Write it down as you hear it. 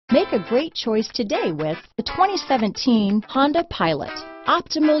Make a great choice today with the 2017 Honda Pilot.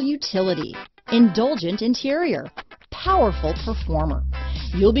 Optimal utility, indulgent interior, powerful performer.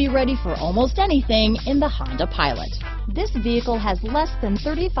 You'll be ready for almost anything in the Honda Pilot. This vehicle has less than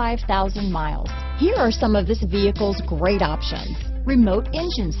 35,000 miles. Here are some of this vehicle's great options: remote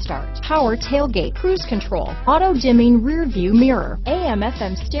engine start, power tailgate, cruise control, auto dimming rear view mirror,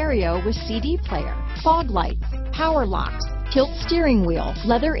 AM/FM stereo with CD player, fog lights, power locks, tilt steering wheel,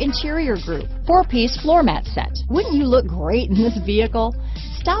 leather interior group, 4-piece floor mat set. Wouldn't you look great in this vehicle?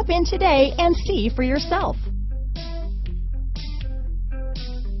 Stop in today and see for yourself.